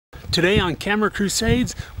Today on Camera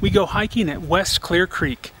Crusades, we go hiking at West Clear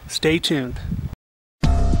Creek. Stay tuned.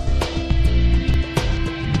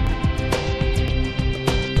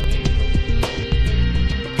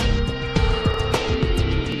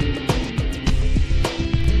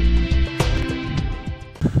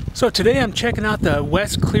 So today I'm checking out the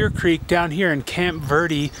West Clear Creek down here in Camp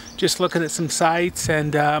Verde, just looking at some sights,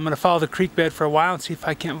 and I'm going to follow the creek bed for a while and see if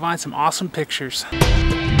I can't find some awesome pictures.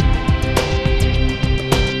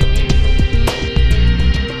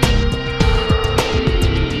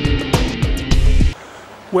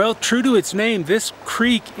 Well, true to its name, this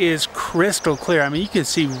creek is crystal clear. I mean, you can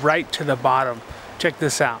see right to the bottom. Check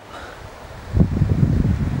this out.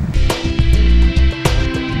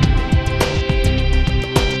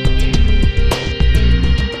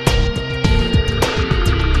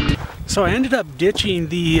 So I ended up ditching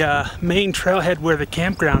the main trailhead where the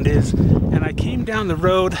campground is, and I came down the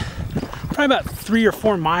road probably about 3 or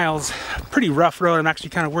 4 miles. Pretty rough road. I'm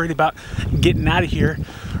actually kind of worried about getting out of here.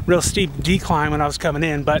 Real steep decline when I was coming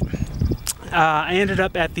in, but I ended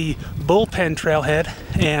up at the Bullpen trailhead,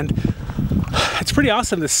 and it's pretty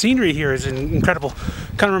awesome. The scenery here is incredible.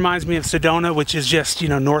 Kind of reminds me of Sedona, which is just,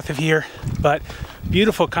 north of here, but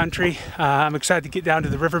beautiful country. I'm excited to get down to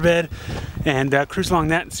the riverbed and cruise along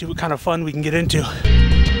that and see what kind of fun we can get into.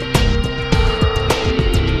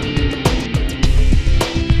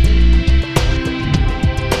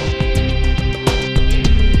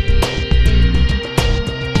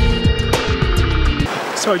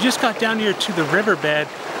 So I just got down here to the riverbed,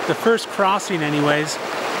 the first crossing anyways,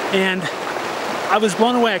 and I was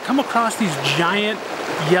blown away. I come across these giant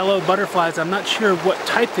yellow butterflies. I'm not sure what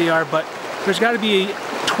type they are, but there's got to be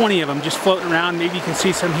 20 of them just floating around. Maybe you can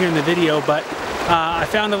see some here in the video, but I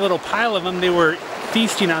found a little pile of them. They were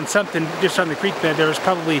feasting on something just on the creek bed. There was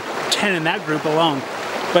probably 10 in that group alone.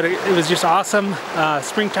 But it was just awesome.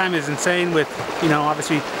 Springtime is insane with,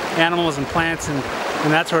 obviously animals and plants and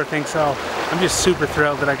that sort of thing. So I'm just super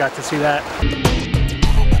thrilled that I got to see that.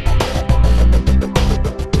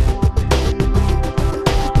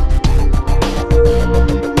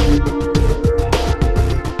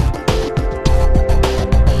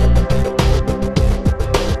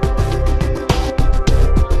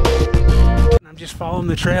 I'm just following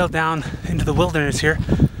the trail down into the wilderness here.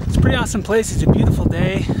 It's a pretty awesome place. It's a beautiful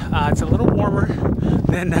day. It's a little warmer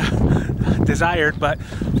than desired, but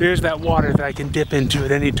there's that water that I can dip into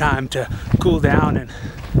at any time to cool down and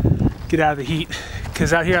get out of the heat.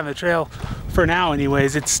 Because out here on the trail, for now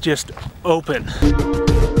anyways, it's just open.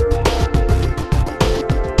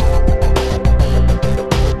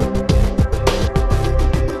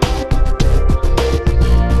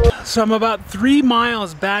 So I'm about 3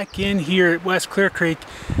 miles back in here at West Clear Creek,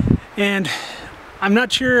 and I'm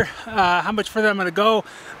not sure how much further I'm going to go.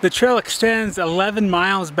 The trail extends 11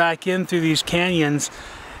 miles back in through these canyons,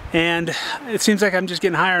 and it seems like I'm just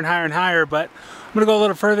getting higher and higher and higher, but I'm going to go a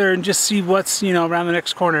little further and just see what's, around the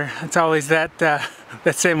next corner. It's always that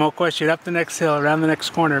same old question, up the next hill, around the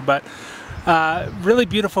next corner, but really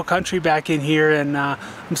beautiful country back in here, and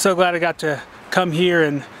I'm so glad I got to come here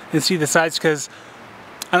and see the sights, because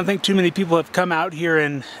I don't think too many people have come out here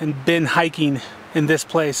and been hiking in this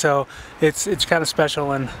place, so it's kind of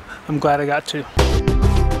special, and I'm glad I got to.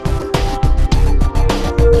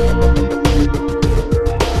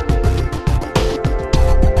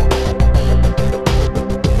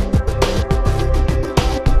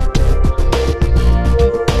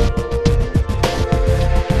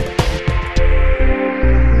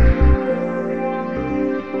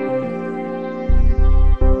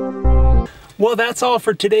 Well, that's all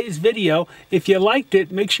for today's video. If you liked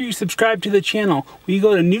it, make sure you subscribe to the channel. We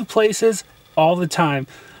go to new places all the time.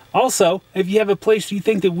 Also, if you have a place you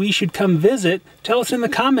think that we should come visit, tell us in the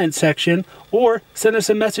comments section or send us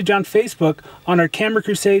a message on Facebook on our Camera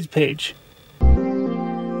Crusades page.